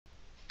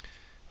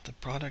The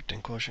product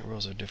and quotient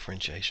rules of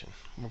differentiation.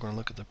 We're going to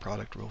look at the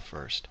product rule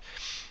first.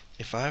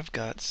 If I've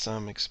got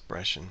some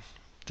expression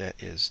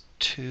that is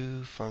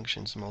two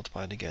functions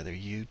multiplied together,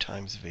 u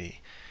times v,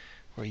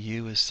 where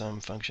u is some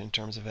function in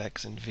terms of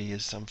x and v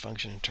is some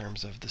function in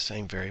terms of the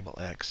same variable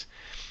x,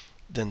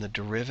 then the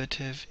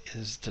derivative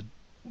is the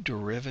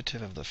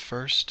derivative of the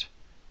first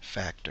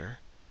factor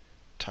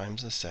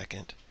times the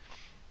second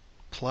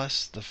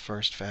plus the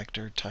first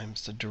factor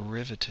times the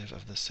derivative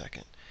of the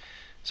second.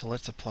 So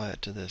let's apply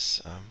it to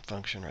this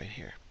function right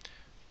here.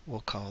 We'll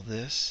call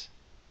this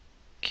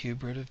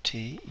cube root of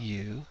t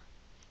u,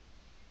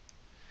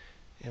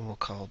 and we'll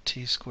call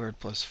t squared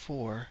plus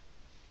 4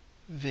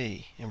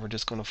 v. And we're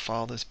just going to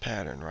follow this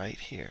pattern right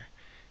here.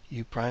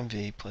 U prime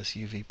v plus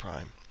uv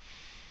prime.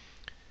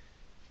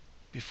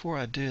 Before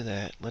I do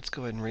that, let's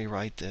go ahead and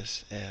rewrite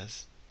this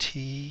as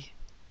t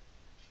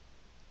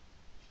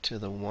to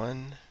the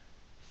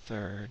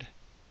 1/3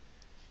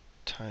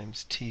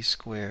 times t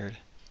squared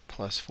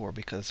plus 4,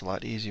 because it's a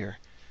lot easier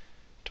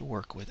to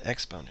work with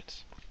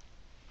exponents.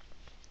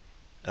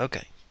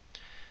 Okay,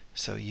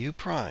 so u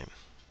prime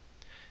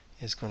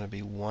is going to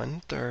be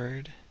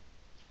 1/3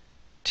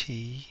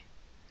 t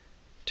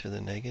to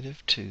the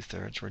negative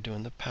 2/3. We're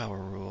doing the power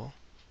rule.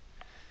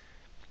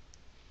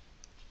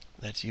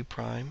 That's u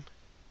prime.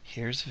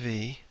 Here's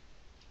v,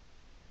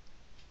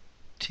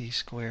 t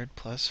squared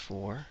plus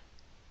 4,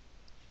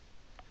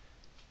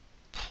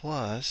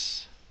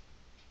 plus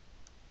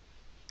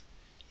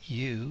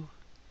u,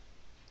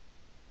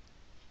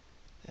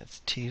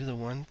 that's t to the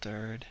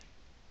 1/3,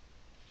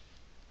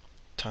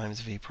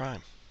 times v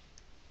prime,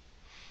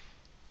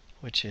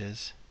 which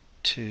is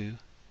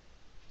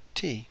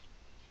 2t.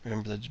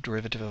 Remember, the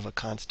derivative of a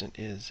constant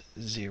is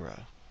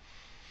 0.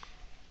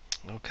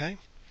 Okay?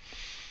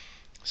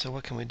 So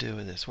what can we do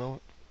with this?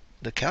 Well,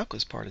 the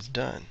calculus part is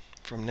done.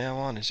 From now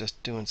on, it's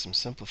just doing some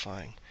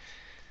simplifying.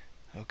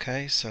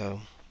 Okay,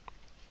 so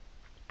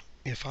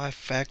if I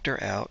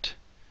factor out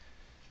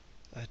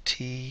a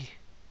t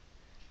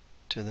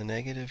to the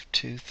negative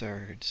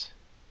 2/3,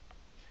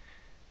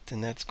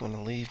 then that's going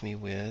to leave me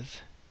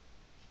with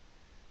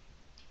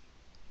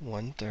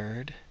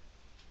 1/3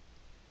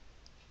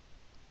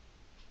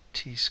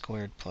 t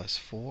squared plus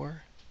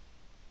 4.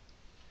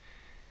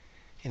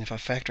 And if I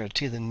factor out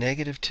t to the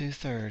negative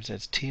 2/3,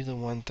 that's t to the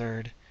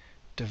 1/3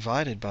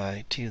 divided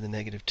by t to the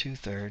negative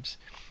 2/3.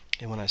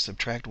 And when I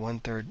subtract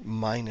 1/3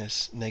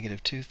 minus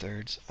negative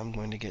 2/3, I'm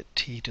going to get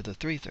t to the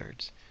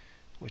 3/3,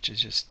 which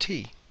is just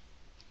t.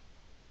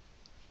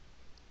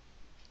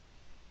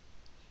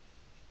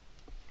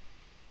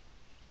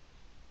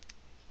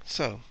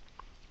 So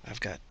I've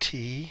got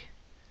t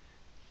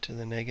to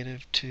the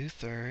negative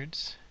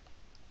 2/3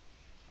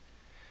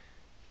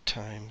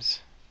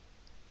 times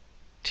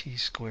t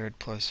squared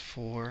plus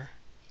 4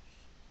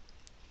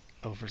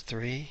 over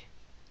 3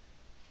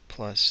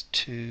 plus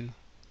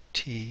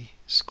 2t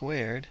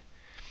squared.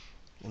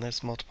 And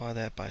let's multiply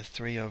that by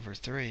 3 over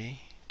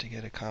 3 to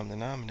get a common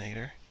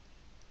denominator.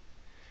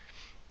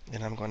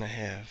 And I'm going to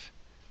have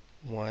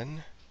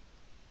 1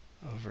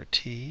 over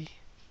t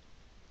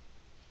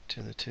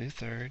to the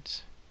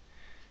 2/3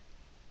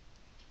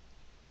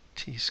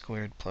 t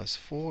squared plus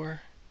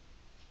 4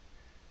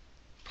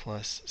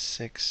 plus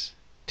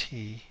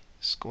 6t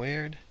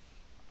squared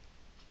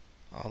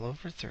all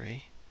over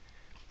 3.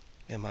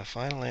 And my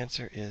final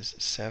answer is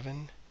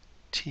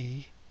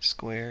 7t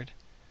squared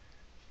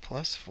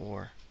plus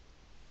 4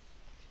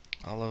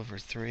 all over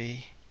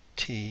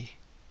 3t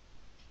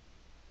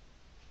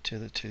to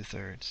the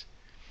 2/3.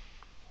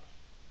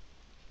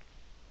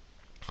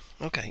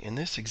 Okay, in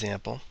this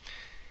example,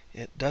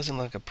 it doesn't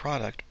look like a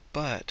product,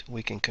 but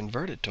we can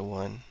convert it to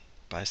one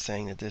by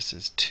saying that this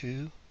is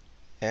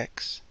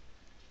 2x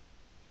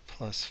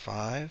plus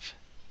 5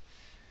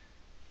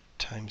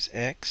 times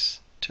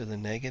x to the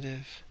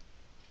negative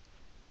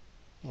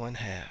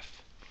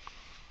 1/2.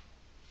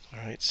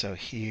 Alright, so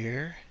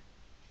here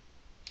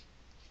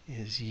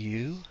is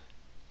u,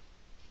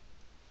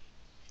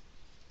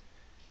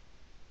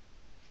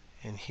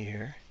 and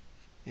here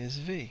is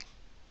v.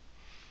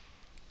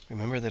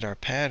 Remember that our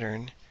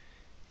pattern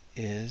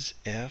is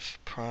f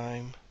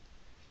prime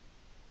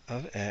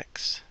of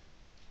x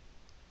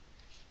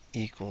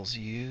equals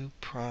u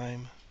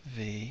prime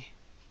v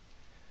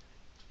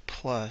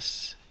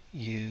plus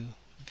u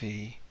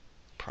v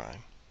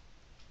prime.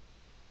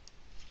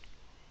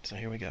 So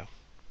here we go.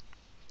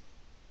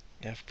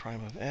 F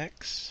prime of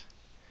x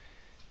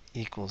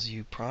equals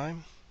u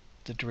prime.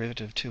 The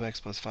derivative of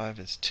 2x plus 5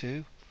 is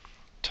 2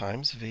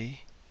 times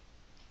v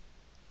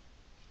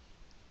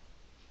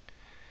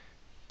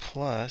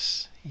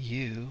plus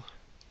u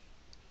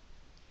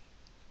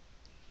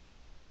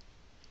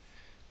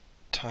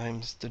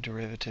times the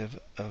derivative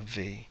of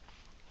v,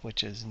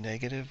 which is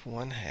negative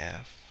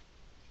 1/2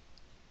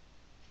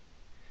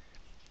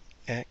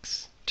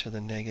 x to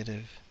the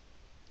negative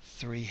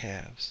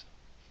 3/2.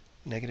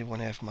 Negative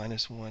 1/2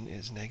 minus 1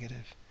 is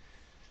negative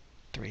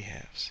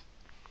 3/2.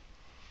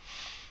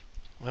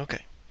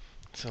 Okay,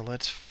 so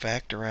let's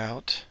factor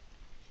out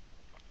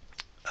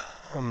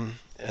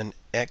an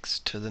x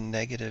to the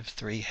negative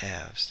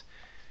 3/2.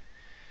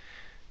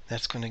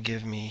 That's going to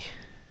give me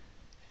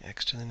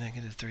x to the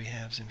negative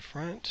 3/2 in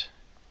front,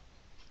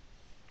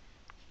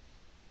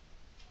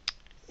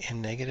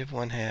 and negative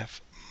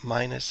 1/2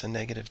 minus a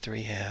negative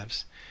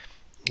 3/2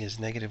 is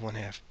negative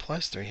 1/2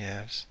 plus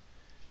 3/2,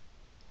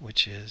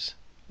 which is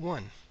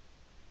 1.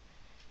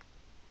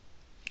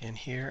 And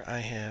here I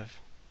have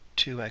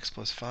 2x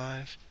plus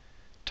 5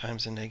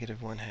 times a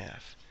negative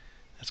 1/2.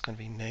 That's going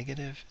to be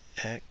negative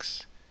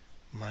x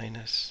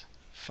minus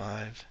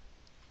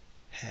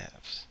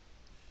 5/2.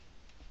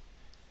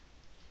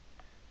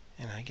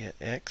 And I get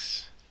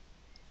x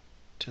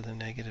to the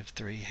negative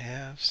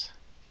 3/2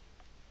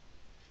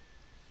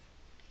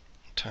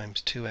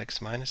 times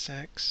 2x minus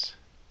x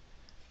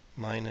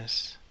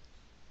minus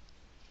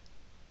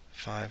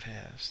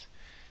 5/2.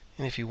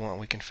 And if you want,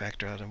 we can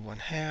factor out a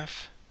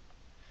 1/2.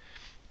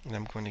 And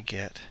I'm going to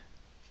get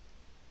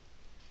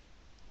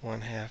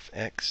 1/2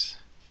 x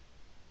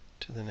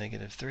to the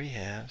negative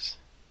 3/2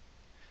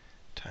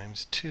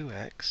 times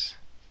 2x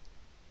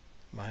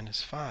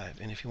minus 5.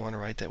 And if you want to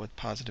write that with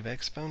positive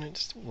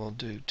exponents, we'll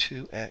do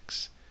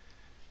 2x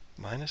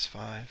minus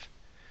 5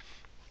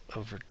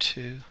 over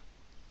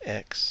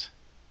 2x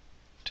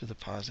to the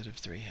positive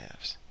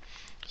 3/2.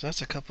 So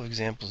that's a couple of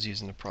examples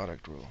using the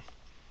product rule.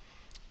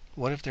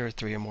 What if there are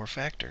 3 or more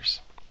factors?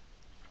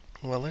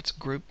 Well, let's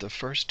group the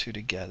first 2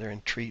 together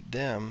and treat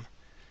them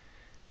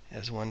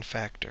as one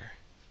factor.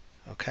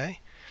 Okay?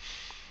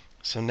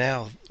 So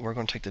now we're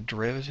going to take the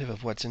derivative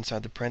of what's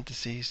inside the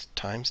parentheses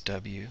times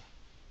w.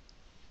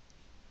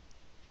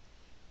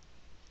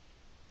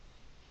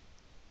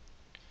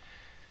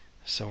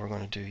 So we're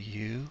going to do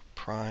u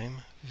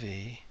prime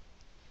v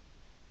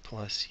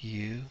plus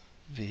u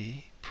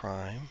v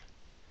prime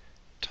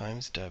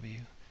times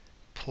w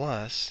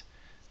plus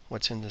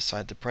what's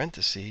inside the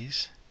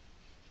parentheses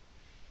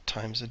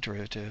times the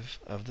derivative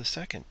of the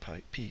second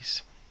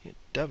piece,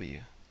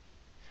 w.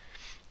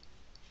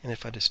 And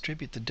if I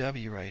distribute the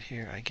w right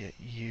here, I get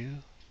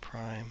u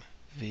prime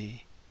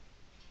v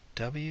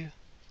w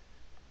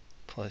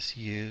plus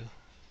u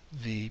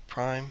v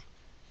prime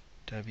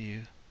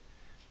w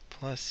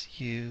plus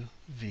u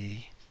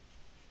v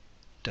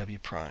w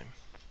prime.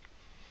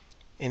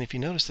 And if you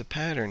notice the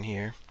pattern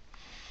here,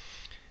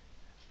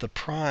 the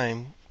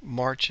prime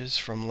marches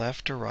from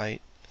left to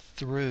right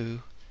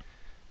through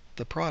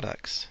the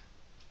products.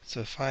 So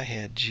if I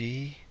had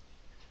g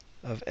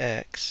of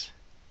x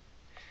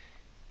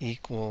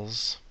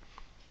equals,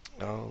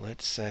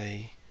 let's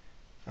say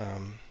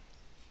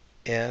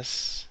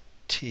s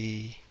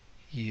t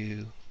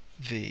u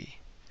v,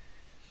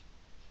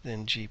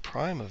 then g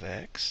prime of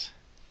x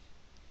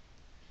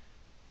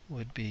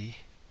would be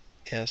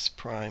s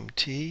prime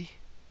t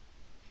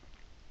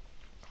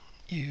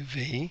u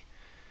v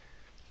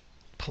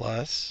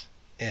plus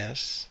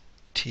s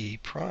t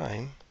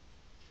prime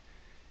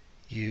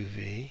u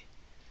v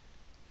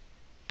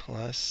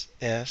plus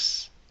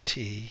s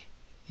t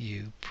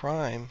u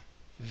prime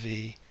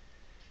v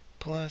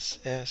plus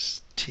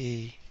s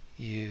t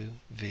u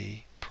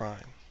v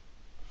prime.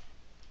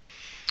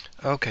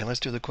 Okay, let's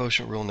do the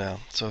quotient rule now.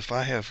 So if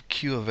I have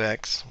q of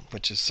x,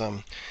 which is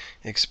some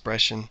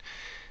expression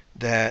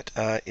that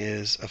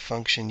is a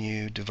function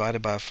u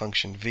divided by a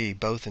function v,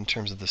 both in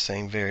terms of the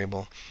same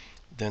variable,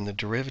 then the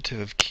derivative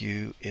of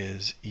q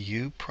is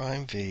u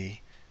prime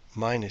v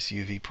minus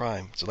uv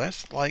prime. So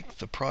that's like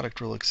the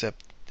product rule,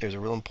 except there's a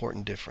real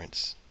important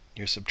difference.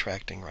 You're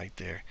subtracting right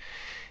there.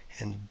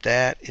 And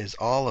that is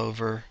all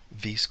over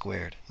v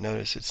squared.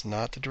 Notice it's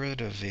not the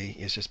derivative of v,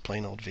 it's just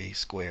plain old v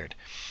squared.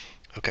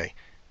 Okay,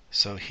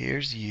 so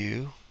here's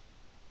u.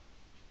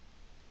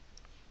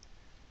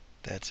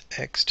 That's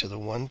x to the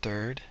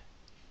 1/3.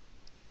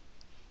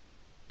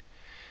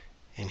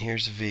 And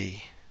here's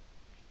v.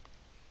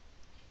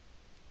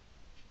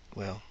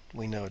 Well,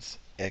 we know it's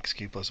x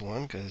cubed plus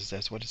 1 because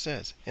that's what it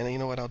says. And you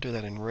know what? I'll do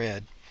that in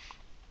red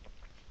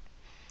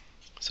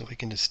so we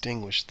can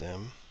distinguish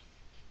them.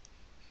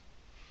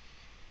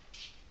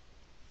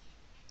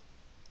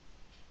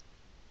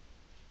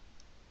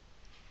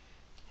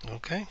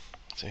 Okay,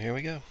 so here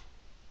we go.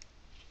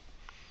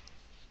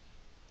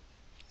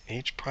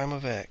 H prime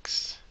of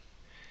x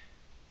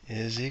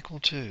is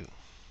equal to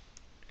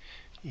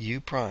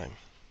u prime.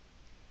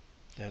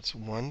 That's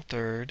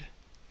 1/3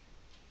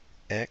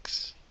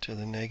 x to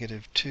the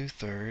negative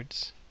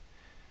 2/3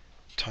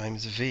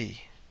 times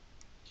v,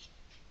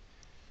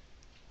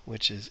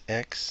 which is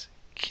x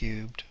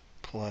cubed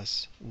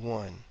plus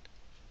 1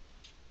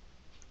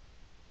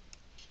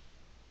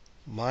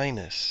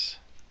 minus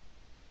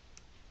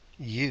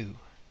u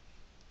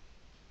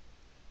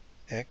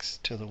x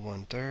to the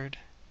 1/3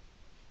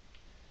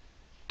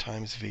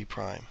 times v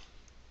prime,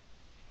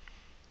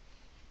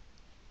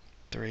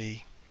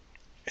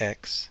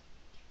 3x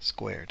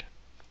squared,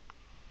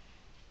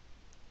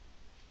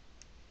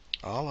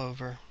 all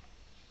over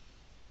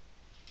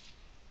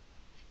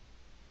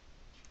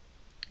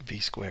v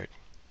squared,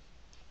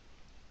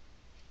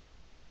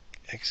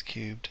 x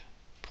cubed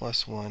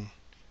plus 1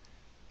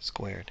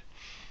 squared.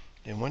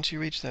 And once you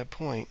reach that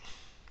point,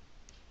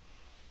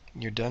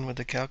 You're done with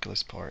the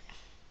calculus part.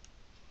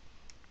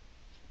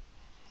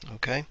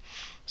 Okay?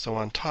 So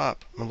on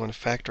top, I'm going to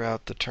factor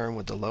out the term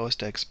with the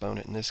lowest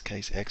exponent, in this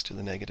case x to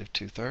the negative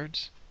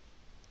 2/3.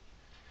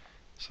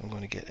 So I'm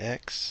going to get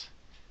x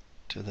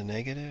to the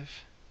negative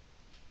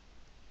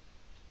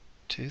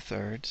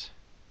 2/3.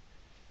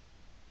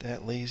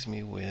 That leaves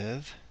me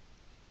with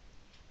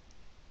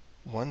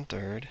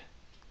 1/3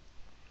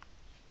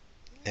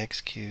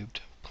 x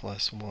cubed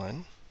plus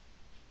 1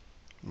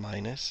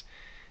 minus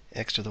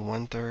x to the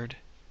 1/3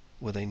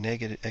 with a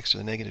negative x to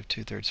the negative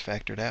 2/3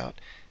 factored out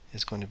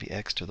is going to be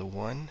x to the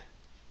 1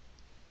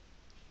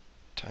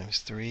 times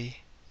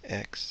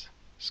 3x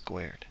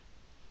squared.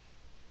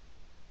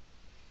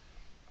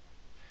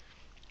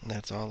 And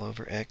that's all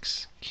over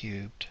x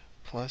cubed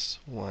plus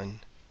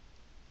 1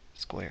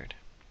 squared.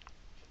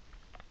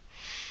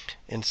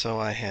 And so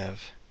I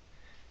have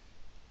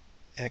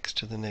x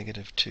to the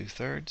negative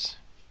 2/3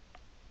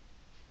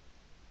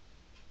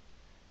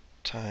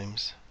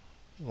 times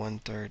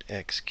 1/3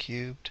 x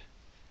cubed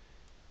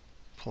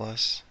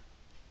plus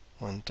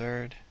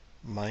 1/3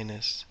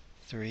 minus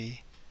 3x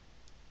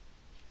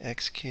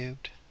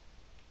cubed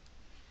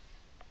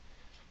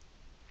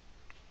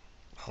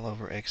all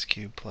over x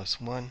cubed plus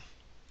 1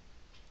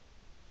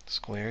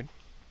 squared.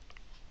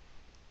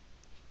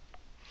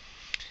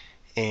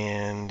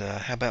 And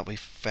how about we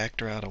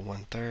factor out a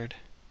 1/3?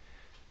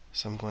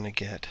 So I'm going to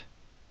get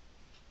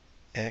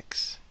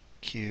x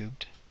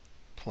cubed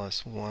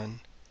plus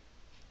 1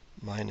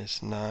 minus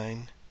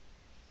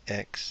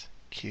 9x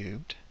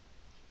cubed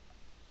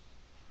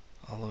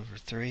all over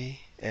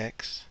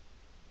 3x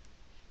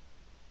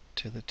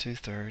to the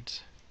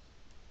 2/3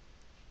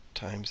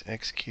 times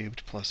x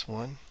cubed plus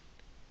 1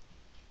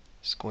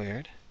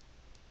 squared.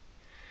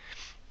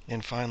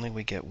 And finally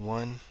we get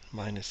 1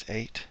 minus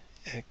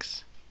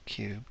 8x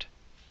cubed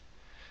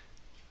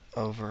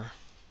over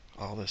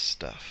all this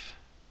stuff.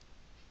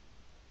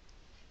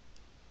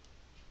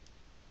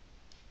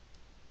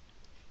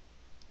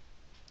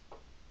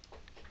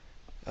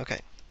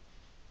 Okay,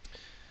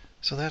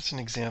 so that's an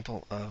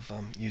example of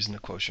using the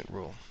quotient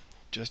rule.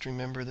 Just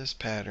remember this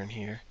pattern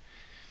here.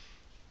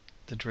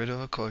 The derivative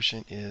of a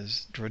quotient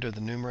is derivative of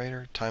the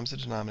numerator times the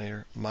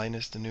denominator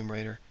minus the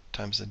numerator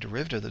times the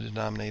derivative of the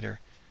denominator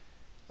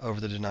over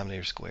the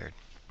denominator squared.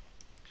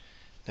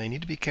 Now you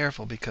need to be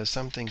careful because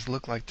some things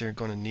look like they're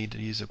going to need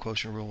to use a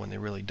quotient rule when they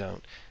really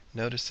don't.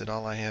 Notice that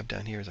all I have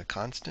down here is a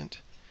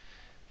constant,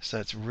 so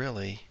that's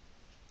really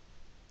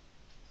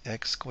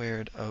x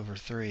squared over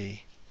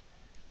 3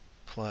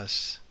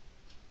 plus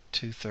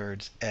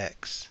 2/3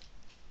 x.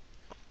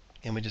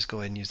 And we just go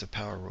ahead and use the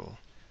power rule.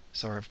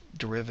 So our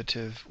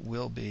derivative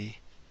will be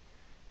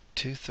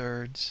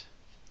 2/3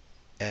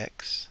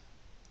 x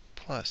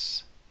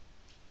plus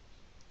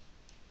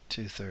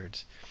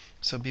 2/3.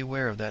 So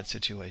beware of that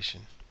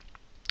situation.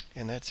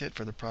 And that's it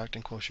for the product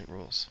and quotient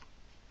rules.